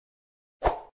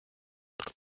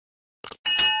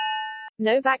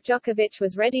Novak Djokovic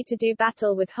was ready to do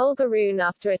battle with Holger Rune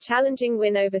after a challenging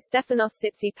win over Stefanos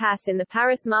Tsitsipas in the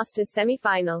Paris Masters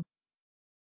semi-final.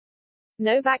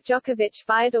 Novak Djokovic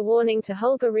fired a warning to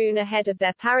Holger Rune ahead of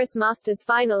their Paris Masters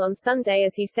final on Sunday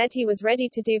as he said he was ready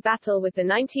to do battle with the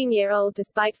 19-year-old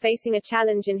despite facing a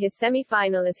challenge in his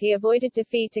semi-final as he avoided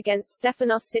defeat against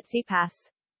Stefanos Tsitsipas.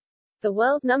 The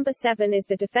world number 7 is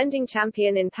the defending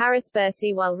champion in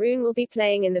Paris-Bercy while Rune will be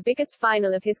playing in the biggest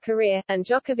final of his career, and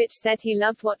Djokovic said he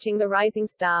loved watching the rising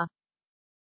star.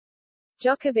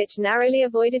 Djokovic narrowly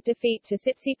avoided defeat to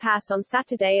Tsitsipas on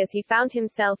Saturday as he found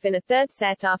himself in a third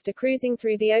set after cruising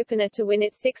through the opener to win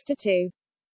it 6-2.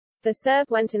 The Serb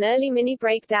went an early mini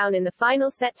breakdown in the final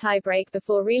set tiebreak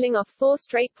before reeling off 4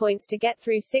 straight points to get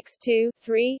through 6-2,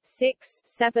 3, 6,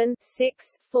 7,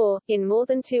 6, 4, in more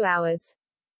than 2 hours.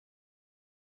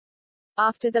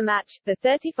 After the match, the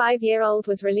 35-year-old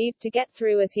was relieved to get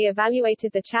through as he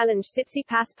evaluated the challenge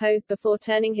Tsitsipas posed before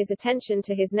turning his attention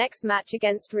to his next match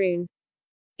against Rune.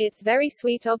 "It's very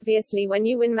sweet obviously when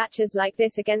you win matches like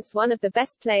this against one of the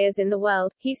best players in the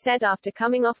world," he said after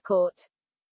coming off court.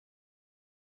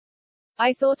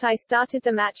 "I thought I started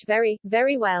the match very,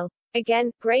 very well.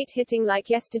 Again, great hitting like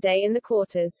yesterday in the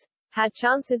quarters. Had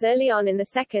chances early on in the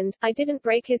second, I didn't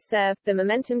break his serve, the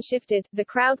momentum shifted, the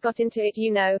crowd got into it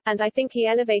and I think he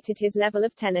elevated his level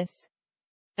of tennis.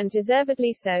 And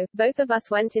deservedly so, both of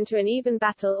us went into an even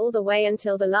battle all the way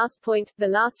until the last point, the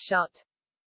last shot.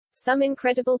 Some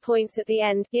incredible points at the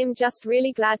end, I'm just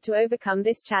really glad to overcome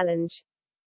this challenge."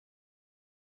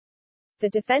 The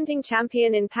defending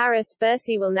champion in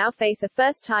Paris-Bercy will now face a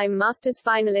first-time Masters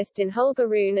finalist in Holger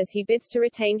Rune as he bids to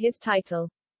retain his title.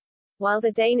 While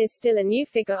the Dane is still a new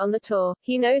figure on the tour,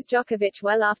 he knows Djokovic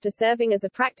well after serving as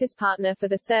a practice partner for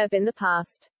the Serb in the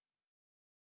past.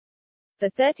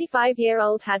 The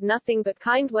 35-year-old had nothing but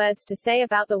kind words to say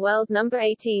about the world number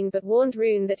 18 but warned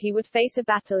Rune that he would face a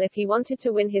battle if he wanted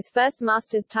to win his first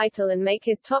Masters title and make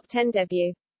his top 10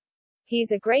 debut.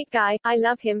 "He's a great guy, I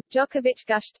love him," Djokovic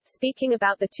gushed, speaking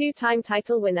about the two-time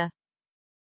title winner.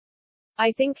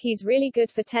 "I think he's really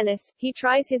good for tennis, he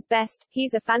tries his best,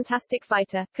 he's a fantastic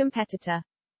fighter, competitor.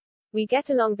 We get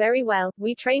along very well,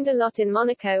 we trained a lot in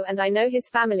Monaco and I know his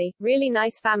family, really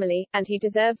nice family, and he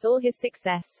deserves all his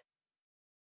success."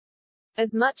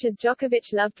 As much as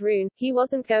Djokovic loved Rune, he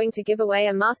wasn't going to give away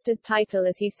a Masters title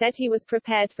as he said he was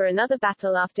prepared for another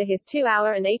battle after his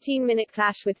 2-hour and 18-minute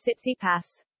clash with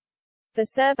Tsitsipas. The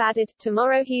Serb added,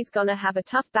 "Tomorrow he's gonna have a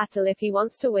tough battle if he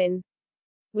wants to win.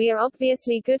 We are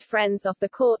obviously good friends off the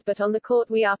court but on the court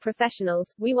we are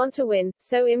professionals, we want to win,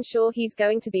 so I'm sure he's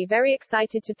going to be very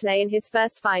excited to play in his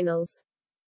first finals."